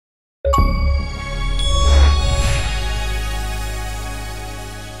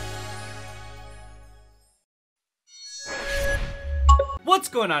What's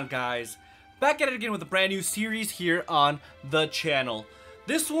going on, guys? Back at it again with a brand new series here on the channel.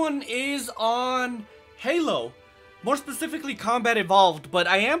 This one is on Halo, more specifically Combat Evolved, but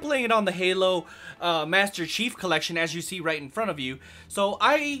I am playing it on the Halo Master Chief Collection, as you see right in front of you. So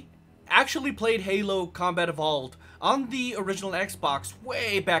I actually played Halo Combat Evolved on the original Xbox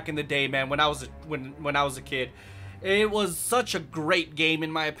way back in the day, man, when I was a kid. It was such a great game,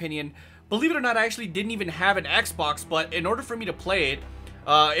 in my opinion. Believe it or not, I actually didn't even have an Xbox, but in order for me to play it,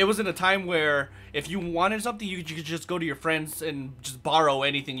 it was in a time where if you wanted something, you could just go to your friends and just borrow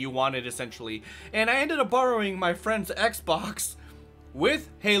anything you wanted, essentially. And I ended up borrowing my friend's Xbox with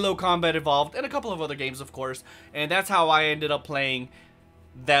Halo Combat Evolved and a couple of other games, of course. And that's how I ended up playing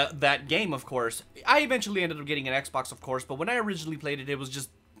that game, of course. I eventually ended up getting an Xbox, of course, but when I originally played it, it was just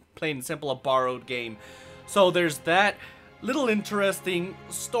plain and simple a borrowed game. So there's that little interesting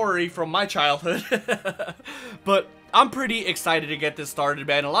story from my childhood. But I'm pretty excited to get this started,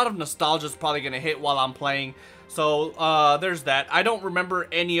 man. A lot of nostalgia is probably going to hit while I'm playing. So there's that. I don't remember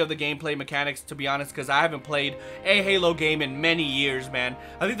any of the gameplay mechanics, to be honest, because I haven't played a Halo game in many years, man.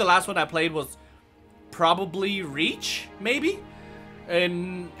 I think the last one I played was probably Reach, maybe?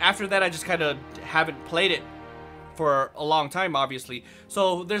 And after that, I just kind of haven't played it for a long time, obviously.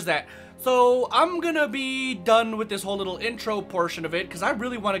 So there's that. So I'm gonna be done with this whole little intro portion of it because I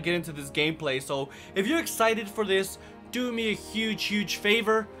really want to get into this gameplay. So if you're excited for this, do me a huge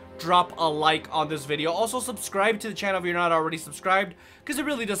favor, drop a like on this video. Also subscribe to the channel if you're not already subscribed, because it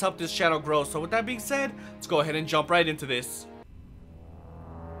really does help this channel grow. So with that being said, let's go ahead and jump right into this.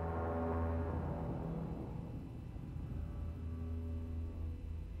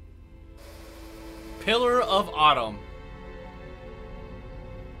 Pillar of Autumn.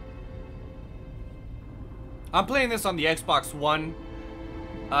 I'm playing this on the Xbox One,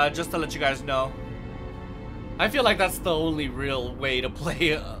 just to let you guys know. I feel like that's the only real way to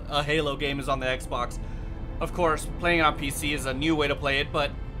play a Halo game is on the Xbox. Of course, playing it on PC is a new way to play it,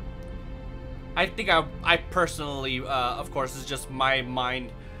 but I think I personally, of course, is just my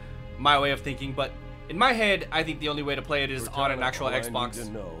mind, my way of thinking. But in my head, I think the only way to play it is on an actual Xbox. What I need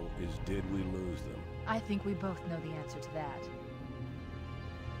to know is, did we lose them? I think we both know the answer to that.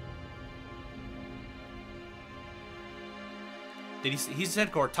 He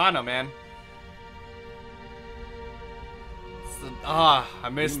said Cortana, man. I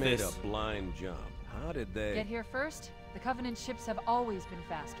missed we made this. a blind jump. How did they Get here first? The Covenant ships have always been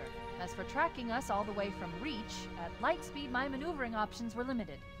faster. As for tracking us all the way from Reach, at light speed my maneuvering options were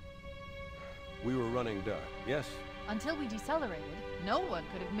limited. We were running dark, yes? Until we decelerated, no one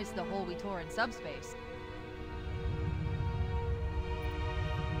could have missed the hole we tore in subspace.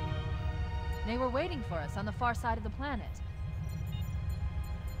 They were waiting for us on the far side of the planet.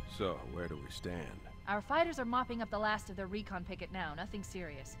 So, where do we stand? Our fighters are mopping up the last of their recon picket now, nothing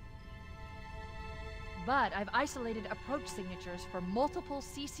serious. But I've isolated approach signatures for multiple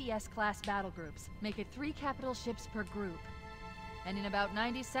CCS-class battle groups. Make it 3 capital ships per group. And in about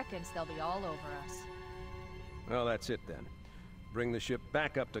 90 seconds, they'll be all over us. Well, that's it then. Bring the ship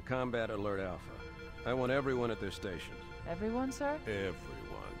back up to Combat Alert Alpha. I want everyone at their stations. Everyone, sir? Everyone.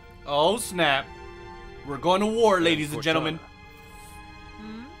 Oh, snap. We're going to war, ladies and gentlemen.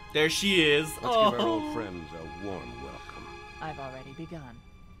 Hmm? There she is. Let's give our old friends a warm welcome. I've already begun.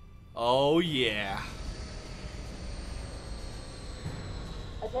 Oh, yeah.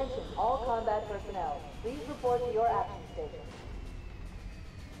 Attention, all combat personnel. Please report to your action station.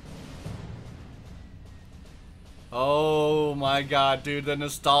 Oh my god, dude, the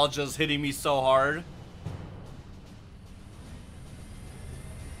nostalgia's hitting me so hard.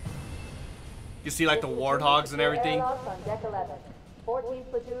 You see, like, the warthogs and everything. Airlocks on deck 11. 14th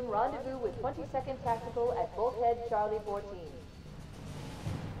platoon rendezvous with 22nd tactical at bulkhead Charlie 14.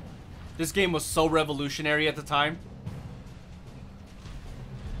 This game was so revolutionary at the time.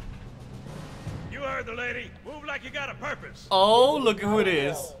 You heard the lady. Move like you got a purpose. Oh, look at who it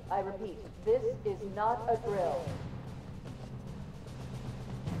is. I repeat, this is not a drill.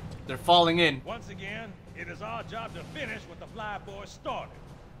 They're falling in. Once again, it is our job to finish what the flyboys started.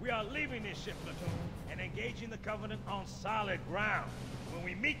 We are leaving this ship platoon and engaging the Covenant on solid ground. When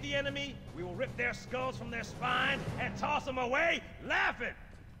we meet the enemy, we will rip their skulls from their spines and toss them away, laughing.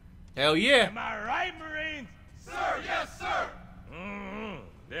 Hell yeah. Am I right, Marines? Sir, yes, sir.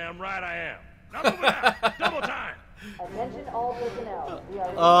 Damn right I am. Now move it out. Double time. Attention all personnel. We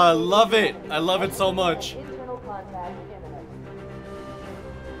are Oh, I love it. I love it so much. internal contact imminent.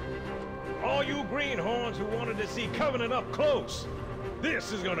 All you greenhorns who wanted to see Covenant up close,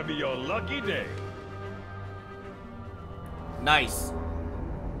 this is gonna be your lucky day. Nice.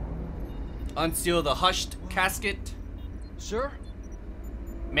 Unseal the hushed casket. Sir?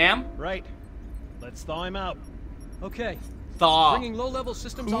 Ma'am? Right. Let's thaw him out. Okay. Thaw. Bringing low-level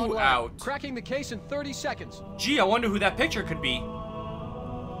systems Who online. out? Cracking the case in 30 seconds. Gee, I wonder who that picture could be.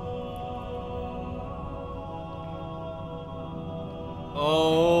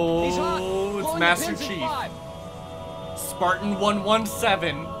 Oh, He's hot. it's Pulling Master the pins in Chief. 5. Spartan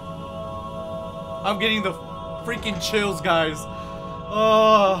 117. I'm getting the freaking chills, guys.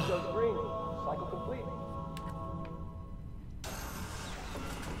 Oh. Shows green. Cycle complete.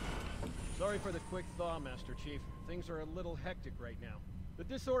 Sorry for the quick thaw, Master Chief. Things are a little hectic right now. The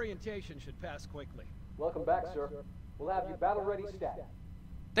disorientation should pass quickly. Welcome back, sir. We'll have you battle ready stat.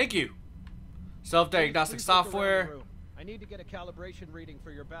 Thank you. Self-diagnostic Please look around the software. room. I need to get a calibration reading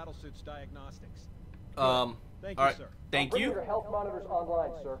for your battlesuit's diagnostics. Thank Thank all you, right. sir. Thank Bring you. your health monitors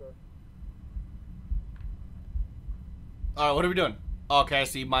online, sir. All right, what are we doing? Okay, I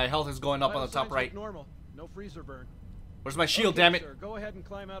see. My health is going up on Vital the top signs right. look normal. No freezer burn. Where's my shield, Okay, damn it? Sir, go ahead and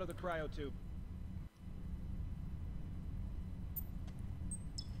climb out of the cryo tube.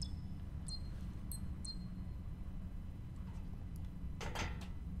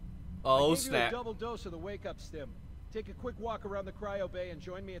 Oh, I gave you a snap. double dose of the wake-up stim. Take a quick walk around the cryo bay and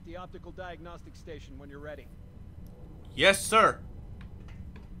join me at the optical diagnostic station when you're ready. Yes, sir.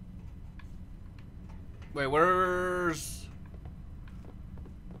 Wait, where's...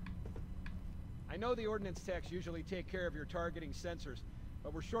 I know the ordnance techs usually take care of your targeting sensors,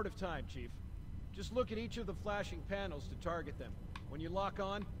 but we're short of time, Chief. Just look at each of the flashing panels to target them. When you lock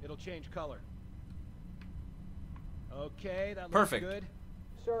on, it'll change color. Okay, that looks Perfect. good.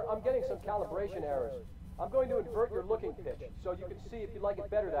 Sir, I'm getting some calibration errors. I'm going to invert your looking pitch, so you can see if you like it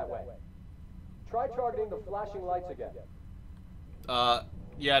better that way. Try targeting the flashing lights again.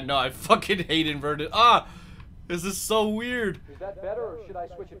 Yeah, no, I fucking hate inverted. Ah! This is so weird. Is that better, or should I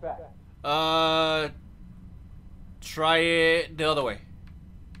switch it back? Try it the other way.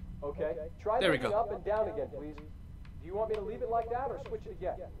 Okay. Try There we looking go. up and down again, please. Do you want me to leave it like that, or switch it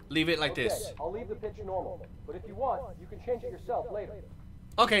again? Leave it like Okay, this. I'll leave the pitch normal. But if you want, you can change it yourself later.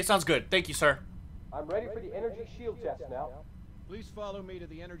 Okay, sounds good. Thank you, sir. I'm ready for the energy shield test now. Please follow me to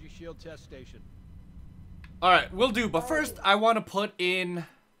the energy shield test station. Alright, will do. But first, I want to put in...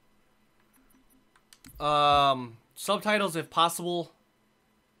 subtitles if possible.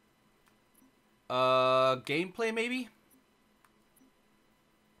 Gameplay maybe?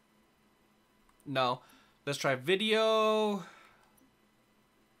 No. Let's try video.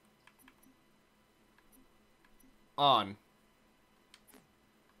 On.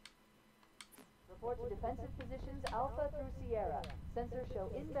 Report to defensive positions Alpha through Sierra. Sensors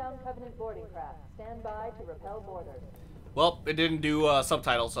show inbound Covenant boarding craft. Stand by to repel boarders. Well, it didn't do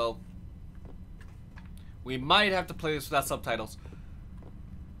subtitles, so we might have to play this without subtitles.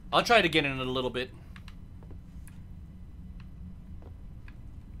 I'll try it again in a little bit.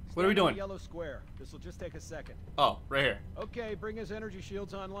 What are we Stand on doing? the yellow square. This will just take a second. Oh, right here. Okay, bring his energy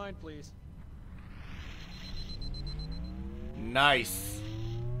shields online, please. Nice.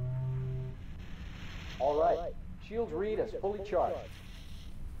 All right. Shields read as fully charged.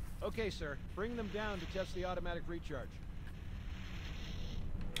 Okay, sir. Bring them down to test the automatic recharge.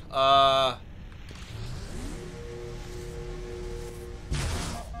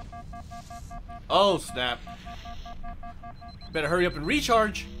 Oh, snap. Better hurry up and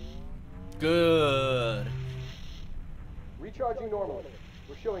recharge. Good. Recharging normally.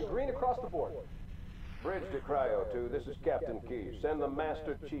 We're showing green across the board. Bridge to Cryo 2, this is Captain Key. Send the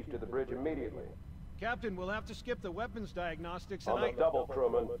Master Chief to the bridge immediately. Captain, we'll have to skip the weapons diagnostics On the double,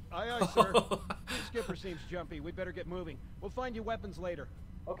 crewman. Aye, aye, sir. The skipper seems jumpy. We better get moving. We'll find you weapons later.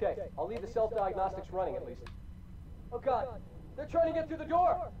 Okay, I'll leave the self-diagnostics running at least. Oh god, they're trying to get through the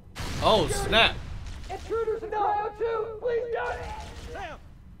door! Oh, snap. Intruders in Cryo 2! Please don't! Sam!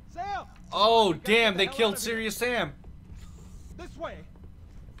 Sam! Oh, Get damn, the they hell killed out of here. Serious Sam. This way!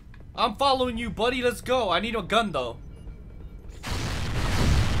 I'm following you, buddy. Let's go. I need a gun, though.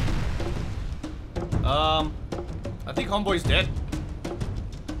 I think homeboy's dead.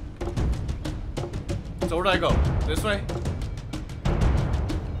 So where do I go? This way?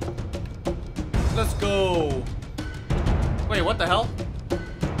 Let's go. Wait, what the hell?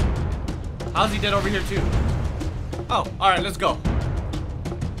 How's he dead over here too? Oh, alright, let's go.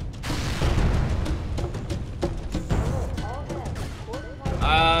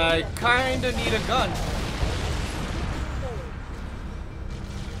 I kinda need a gun.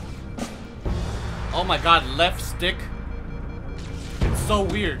 Oh my god, left stick. It's so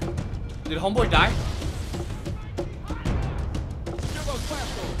weird. Did homeboy die?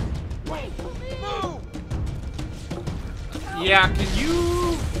 Yeah, can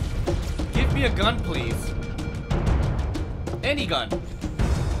you give me a gun, please? Any gun.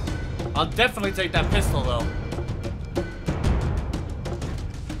 I'll definitely take that pistol, though.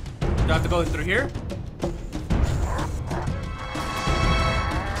 Do I have to go through here?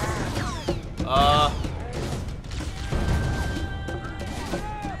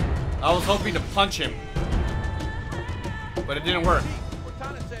 I was hoping to punch him, but it didn't work.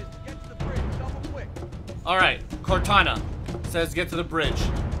 Cortana says get to the bridge, double quick. Alright, Cortana says get to the bridge.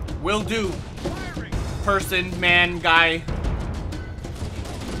 Will do. Person, man, guy.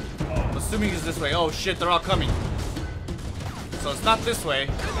 I'm assuming it's this way. Oh shit, they're all coming. So it's not this way.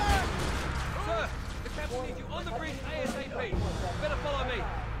 Sir, the captain needs you on the bridge ASAP. Better follow me.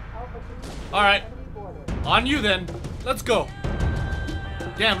 Alright. On you then. Let's go.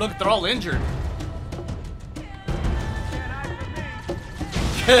 Damn, look, they're all injured.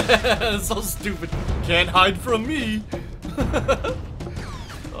 That's so stupid. Can't hide from me.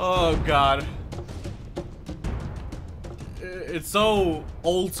 Oh god. It's so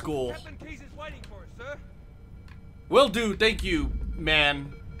old school. Captain Keyes is waiting for us, sir. Will do, thank you,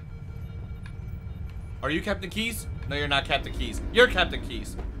 man. Are you Captain Keyes? No, you're not Captain Keyes. You're Captain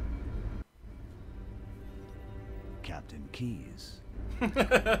Keyes. Captain Keyes.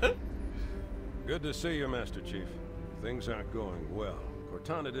 Good to see you, Master Chief. Things aren't going well.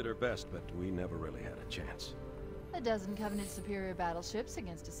 Cortana did her best, but we never really had a chance. A dozen Covenant superior battleships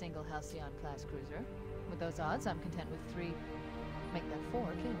against a single Halcyon-class cruiser. With those odds, I'm content with 3, make that 4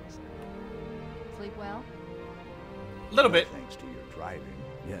 kills. Sleep well? A little bit. Thanks to your driving,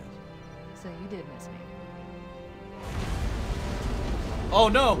 yes. So you did miss me. Oh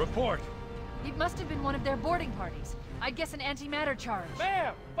no. Report! It must have been one of their boarding parties. I'd guess an antimatter charge.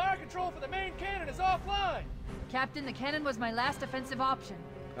 Ma'am, fire control for the main cannon is offline. Captain, the cannon was my last offensive option.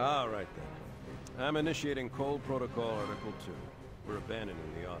 All right, then. I'm initiating Cold Protocol Article 2. We're abandoning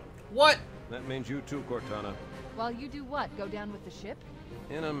the Autumn. What? That means you too, Cortana. While you do what? Go down with the ship?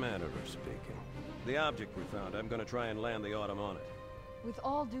 In a manner of speaking. The object we found, I'm gonna try and land the Autumn on it. With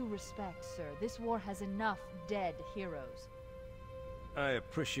all due respect, sir, this war has enough dead heroes. I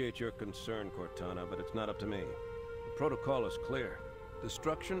appreciate your concern, Cortana, but it's not up to me. The protocol is clear.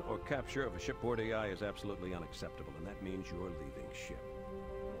 Destruction or capture of a shipboard AI is absolutely unacceptable, and that means you're leaving ship.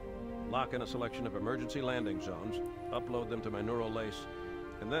 Lock in a selection of emergency landing zones, upload them to my neural lace,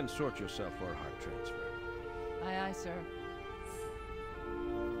 and then sort yourself for a heart transfer. Aye, aye, sir.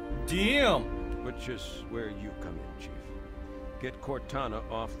 Damn. Which is where you come in, Chief. Get Cortana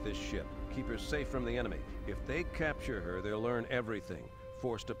off this ship. Keep her safe from the enemy. If they capture her, they'll learn everything.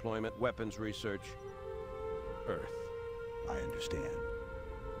 Force deployment, weapons research, Earth. I understand.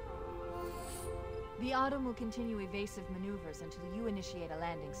 The Autumn will continue evasive maneuvers until you initiate a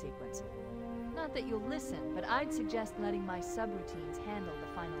landing sequence. Not that you'll listen, but I'd suggest letting my subroutines handle the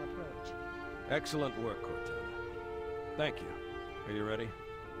final approach. Excellent work, Cortana. Thank you. Are you ready?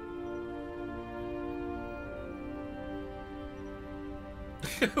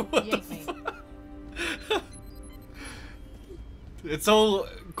 What Yank the me. It's so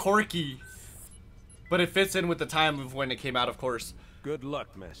quirky, but it fits in with the time of when it came out, of course. Good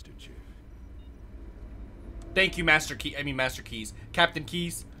luck, Master Chief. Thank you, Master Keyes. Captain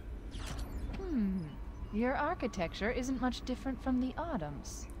Keyes. Your architecture isn't much different from the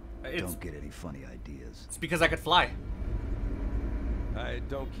Autumn's. Don't get any funny ideas. It's because I could fly. I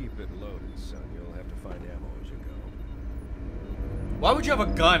don't keep it loaded, son. You'll have to find ammo as you go. Why would you have a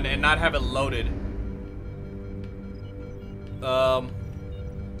gun and not have it loaded?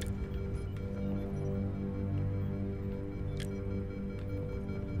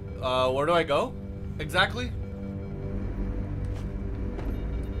 Where do I go? Exactly?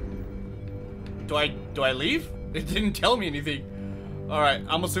 Do I leave? It didn't tell me anything. Alright,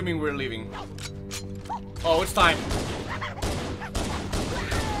 I'm assuming we're leaving. Oh, it's time.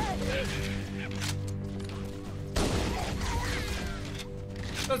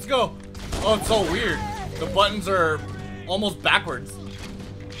 Let's go. Oh, it's so weird. The buttons are almost backwards.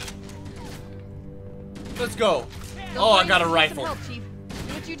 Let's go. Oh, I got a rifle. Help, Chief.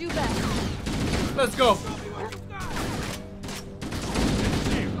 Do what you do best. Let's go.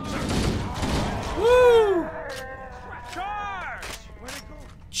 Woo! Charge!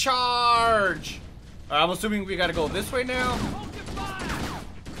 Charge! Alright, I'm assuming we gotta go this way now.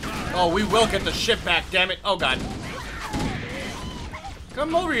 Oh, we will get the ship back, damn it. Oh, God.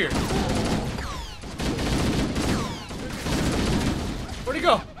 Come over here. Where'd he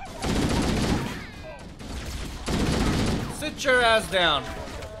go? Sit your ass down.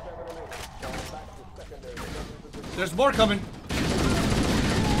 There's more coming.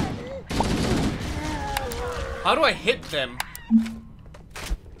 How do I hit them?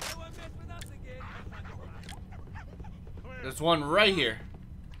 There's one right here.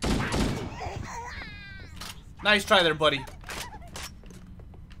 Nice try there, buddy.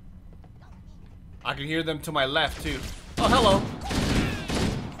 I can hear them to my left, too. Oh, hello.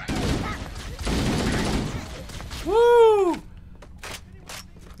 Woo!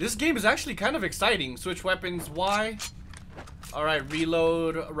 This game is actually kind of exciting. Switch weapons, Y. Alright,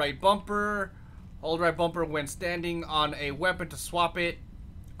 reload right bumper. Hold right bumper when standing on a weapon to swap it.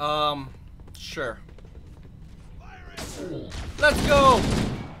 Sure. Let's go!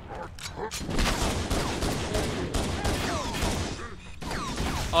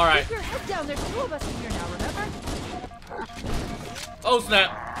 Alright. Keep your head down. There's two of us in here now, remember? Oh,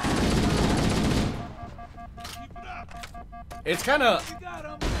 snap. It's kind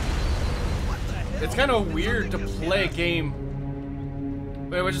of weird to play a game.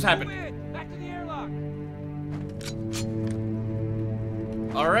 Wait, what just happened? Back to the airlock.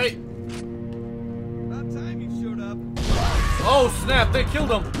 All right. About time you showed up. Oh snap! They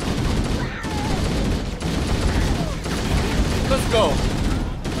killed him. Let's go.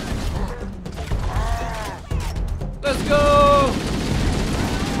 Let's go.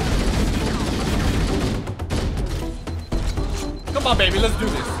 Come on, baby. Let's do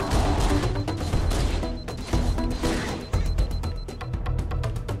this.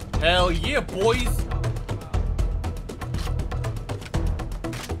 Hell yeah, boys.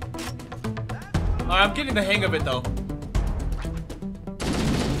 Alright, I'm getting the hang of it, though.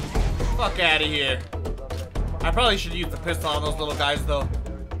 Fuck out of here. I probably should use the pistol on those little guys, though.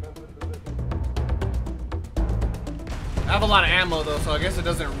 I have a lot of ammo, though, so I guess it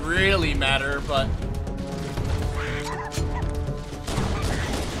doesn't really matter, but...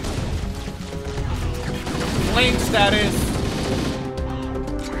 Flame status.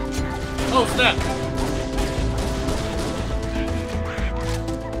 Oh, snap.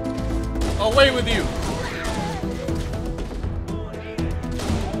 Away with you.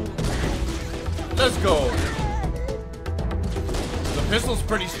 Let's go. The pistol's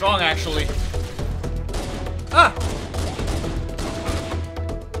pretty strong, actually. Ah!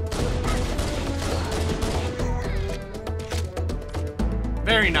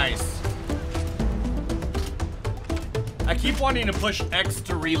 Very nice. I keep wanting to push X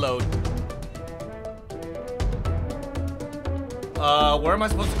to reload. Where am I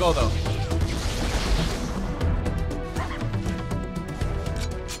supposed to go, though?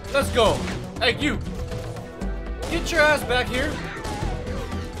 Let's go. Hey, you. Get your ass back here.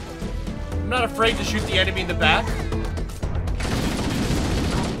 I'm not afraid to shoot the enemy in the back.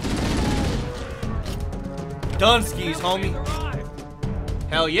 Done skis, homie.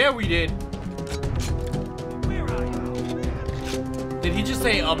 Hell yeah, we did. Did he just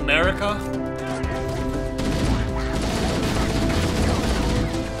say America?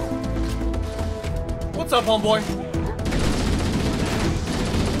 What's up, homeboy?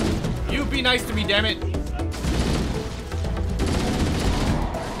 You be nice to me, damn it.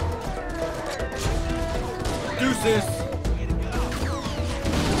 Deuces.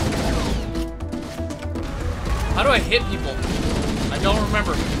 How do I hit people? I don't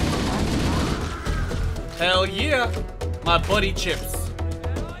remember. Hell yeah. My buddy chips.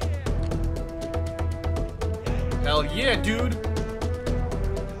 Hell yeah, dude.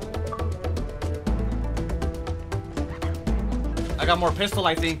 I got more pistol,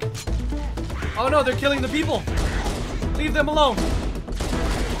 I think. Oh no, they're killing the people. Leave them alone.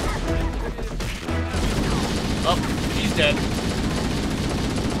 Oh, he's dead.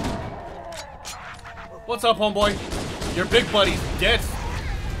 What's up, homeboy? Your big buddy's dead.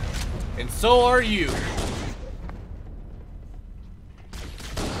 And so are you.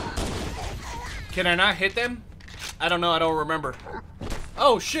 Can I not hit them? I don't know, I don't remember.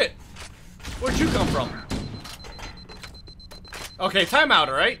 Oh shit. Where'd you come from? Okay, timeout,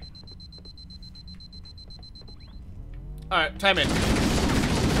 alright? Alright, time in.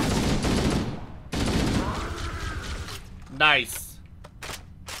 Nice.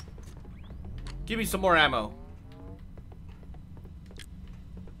 Give me some more ammo.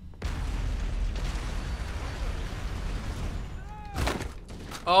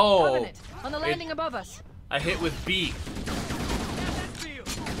 Oh. Covenant, on the landing above us. I hit with B.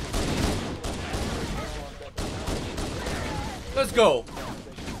 Let's go.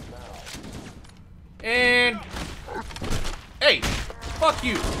 And... Hey! Fuck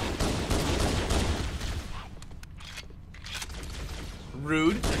you!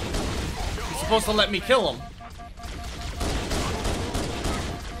 Rude. You're supposed to let me kill him.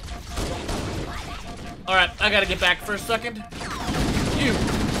 Alright, I gotta get back for a second. You!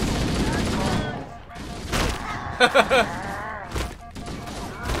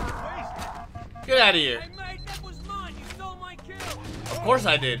 Get out of here. Of course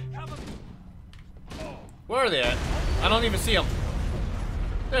I did. Where are they at? I don't even see them.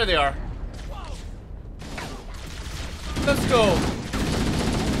 There they are. Let's go.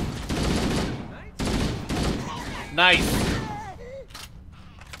 Nice.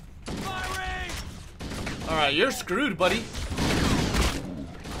 Alright, you're screwed, buddy.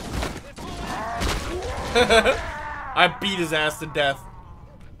 I beat his ass to death.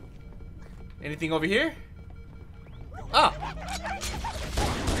 Anything over here? Ah!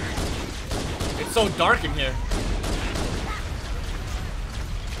 It's so dark in here.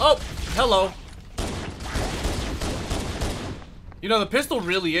 Oh, hello. You know, the pistol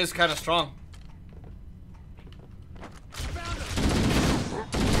really is kind of strong.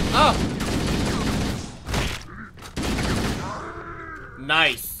 Ah!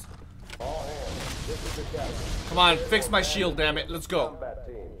 Nice. Come on, fix my shield, damn it. Let's go.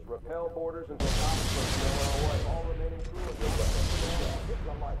 Repel borders until all remaining crew hit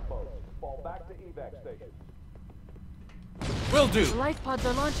the lifeboat. Fall back to evac station. Will do. The life pods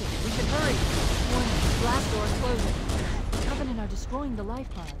are launching. We should hurry. Warning, blast doors closing. The Covenant are destroying the life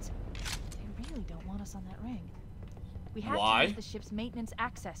pods. They really don't want us on that ring. We have to use the ship's maintenance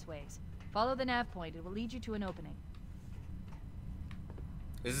access ways. Follow the nav point. It will lead you to an opening.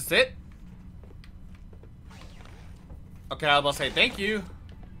 Is this it? Okay, I was about to say thank you.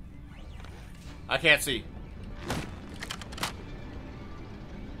 I can't see.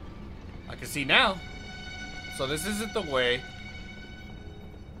 I can see now. So this isn't the way.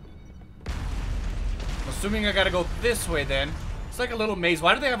 I'm assuming I gotta go this way then. It's like a little maze.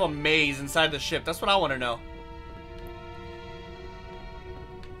 Why do they have a maze inside the ship? That's what I want to know.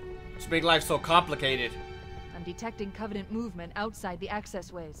 Just make life so complicated. I'm detecting Covenant movement outside the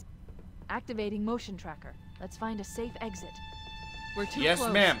access ways. Activating motion tracker. Let's find a safe exit. We're too close. Yes,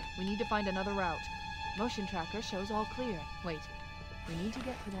 ma'am. We need to find another route. Motion tracker shows all clear. Wait. We need to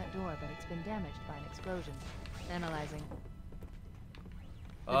get through that door, but it's been damaged by an explosion. Analyzing.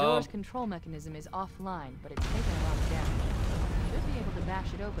 The door's control mechanism is offline, but it's taken a lot of damage. You should be able to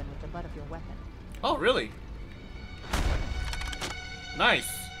bash it open with the butt of your weapon. Oh, really? Nice.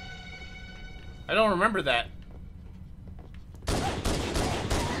 I don't remember that.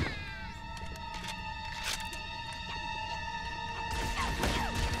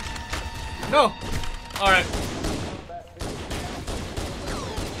 No! Alright.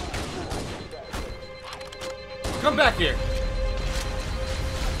 Come back here.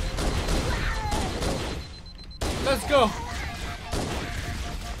 Let's go.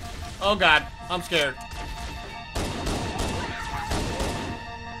 Oh god, I'm scared.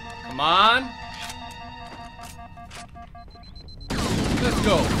 Come on. Let's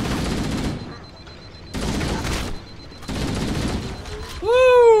go.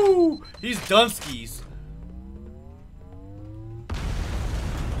 Woo! He's Dunskies.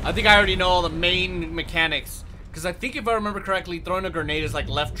 I think I already know all the main mechanics. Because I think if I remember correctly, throwing a grenade is like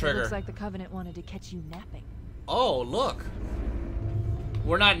left trigger. It looks like the Covenant wanted to catch you napping. Oh, look.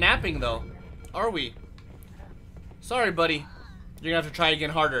 We're not napping, though. Are we? Sorry, buddy. You're gonna have to try again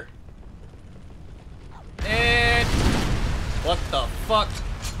harder. And... what the fuck?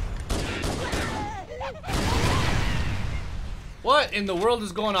 What in the world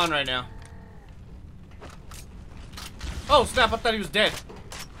is going on right now? Oh, snap. I thought he was dead.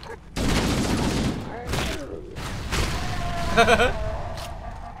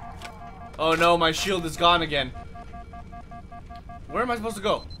 Oh no, my shield is gone again. Where am I supposed to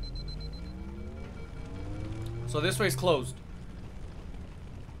go? So this way's closed.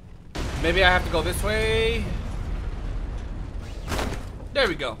 Maybe I have to go this way. There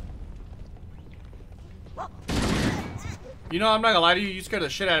we go. You know, I'm not gonna lie to you. You scared the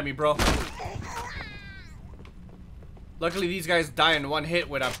shit out of me, bro. Luckily, these guys die in one hit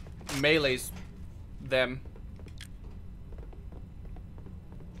when I melees them.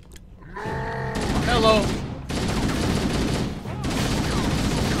 Hello.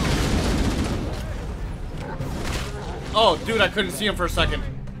 Oh, dude, I couldn't see him for a second.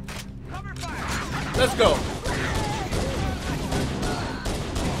 Let's go.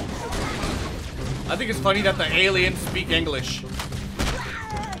 I think it's funny that the aliens speak English.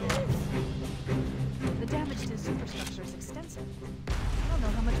 The damage to the superstructure is extensive. I don't know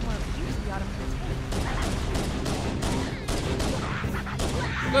how much more abuse the Autumn can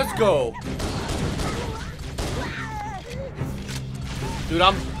take. Let's go. Dude,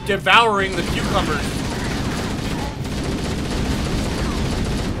 I'm devouring the cucumbers.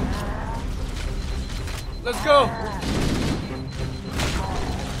 Let's go.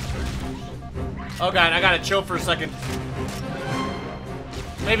 Oh god, I gotta chill for a second.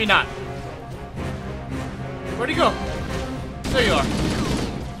 Maybe not. Where'd he go? There you are.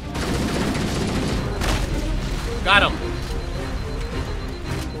 Got him.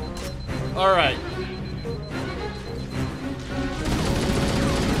 Alright.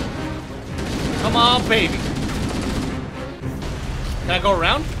 Come on, baby. Can I go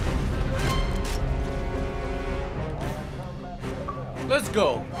around? Let's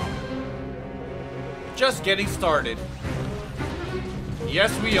go. Just getting started.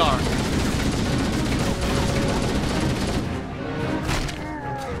 Yes, we are.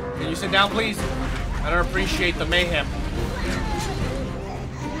 Can you sit down, please? I don't appreciate the mayhem.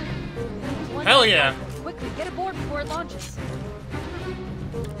 Hell yeah. Quickly, get aboard before it launches.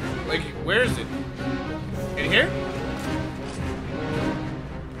 Like, where is it? In here?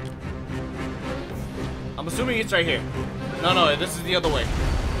 I'm assuming it's right here. No, this is the other way.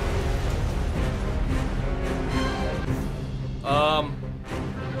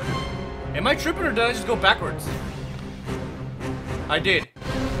 Am I tripping or did I just go backwards? I did.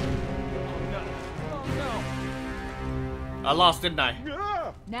 I lost, didn't I?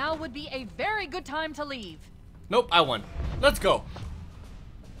 Now would be a very good time to leave. Nope, I won. Let's go.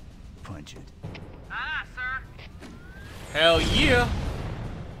 Punch it. Aye, sir. Hell yeah.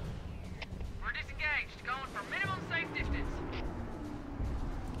 We're disengaged, going for minimum safe distance.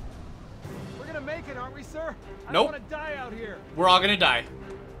 We're gonna make it, aren't we, sir? I Nope. don't want to die out here. We're all gonna die.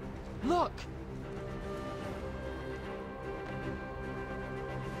 Look.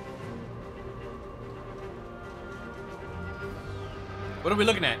 What are we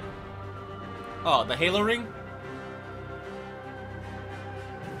looking at? Oh, the Halo ring?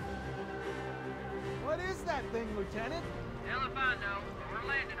 What is that thing, Lieutenant? Hell if I know, but we're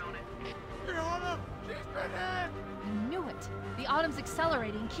landing on it. You're on him. She's been hit. I knew it. The Autumn's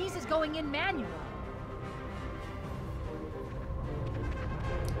accelerating. Keys is going in manual.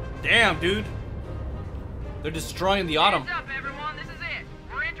 Damn, dude. They're destroying the Autumn. Heads up, everyone. This is it.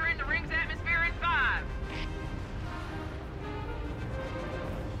 We're entering the ring's atmosphere in 5.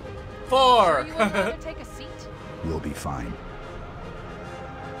 4. Are you allowed to take a seat? We'll be fine.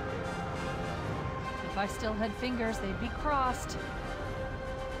 If I still had fingers, they'd be crossed.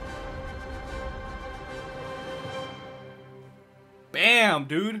 Bam,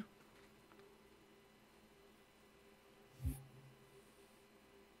 dude.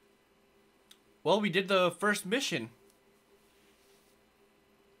 Well, we did the first mission.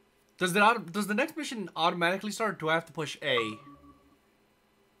 Does the next mission automatically start, or do I have to push A?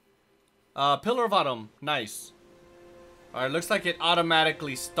 Pillar of Autumn. Nice. Alright, looks like it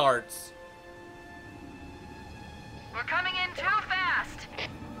automatically starts. We're coming in too fast.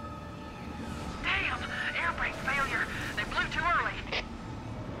 Damn, air brake failure. They blew too early.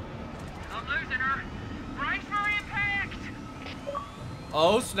 I'm losing her. Brace for impact.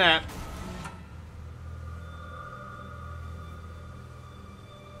 Oh, snap.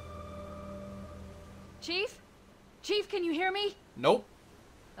 Chief? Chief, can you hear me? Nope.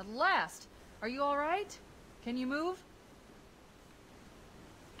 At last. Are you alright? Can you move?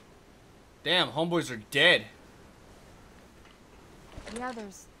 Damn, homeboys are dead. Yeah,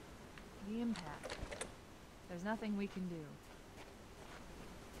 there's the impact. There's nothing we can do.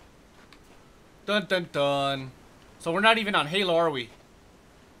 Dun dun dun. So we're not even on Halo, are we?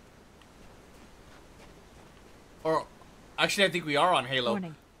 Or, actually, I think we are on Halo.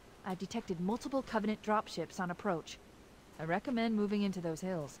 Warning. I've detected multiple Covenant dropships on approach. I recommend moving into those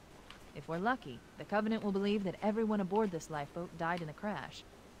hills. If we're lucky, the Covenant will believe that everyone aboard this lifeboat died in the crash.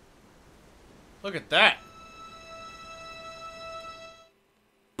 Look at that.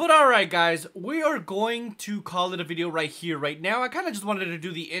 But alright guys, we are going to call it a video right here, right now. I kind of just wanted to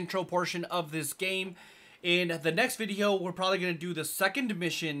do the intro portion of this game. In the next video, we're probably going to do the second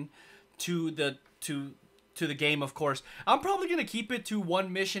mission to the game, of course. I'm probably going to keep it to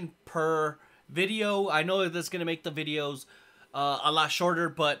one mission per video. I know that's going to make the videos a lot shorter,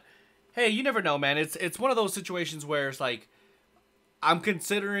 but hey, you never know, man. It's one of those situations where it's like, I'm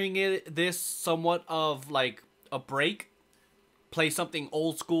considering this somewhat of like a break. Play something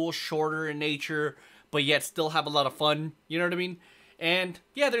old school, shorter in nature, but yet still have a lot of fun. You know what I mean? And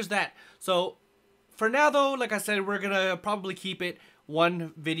yeah, there's that. So for now though, like I said, we're going to probably keep it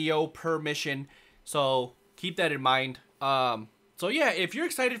one video per mission. So keep that in mind. So yeah, if you're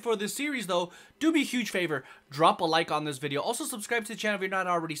excited for this series though, do me a huge favor, drop a like on this video. Also subscribe to the channel if you're not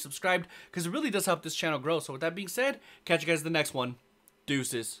already subscribed, because it really does help this channel grow. So with that being said, catch you guys in the next one.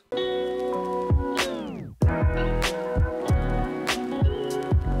 Deuces.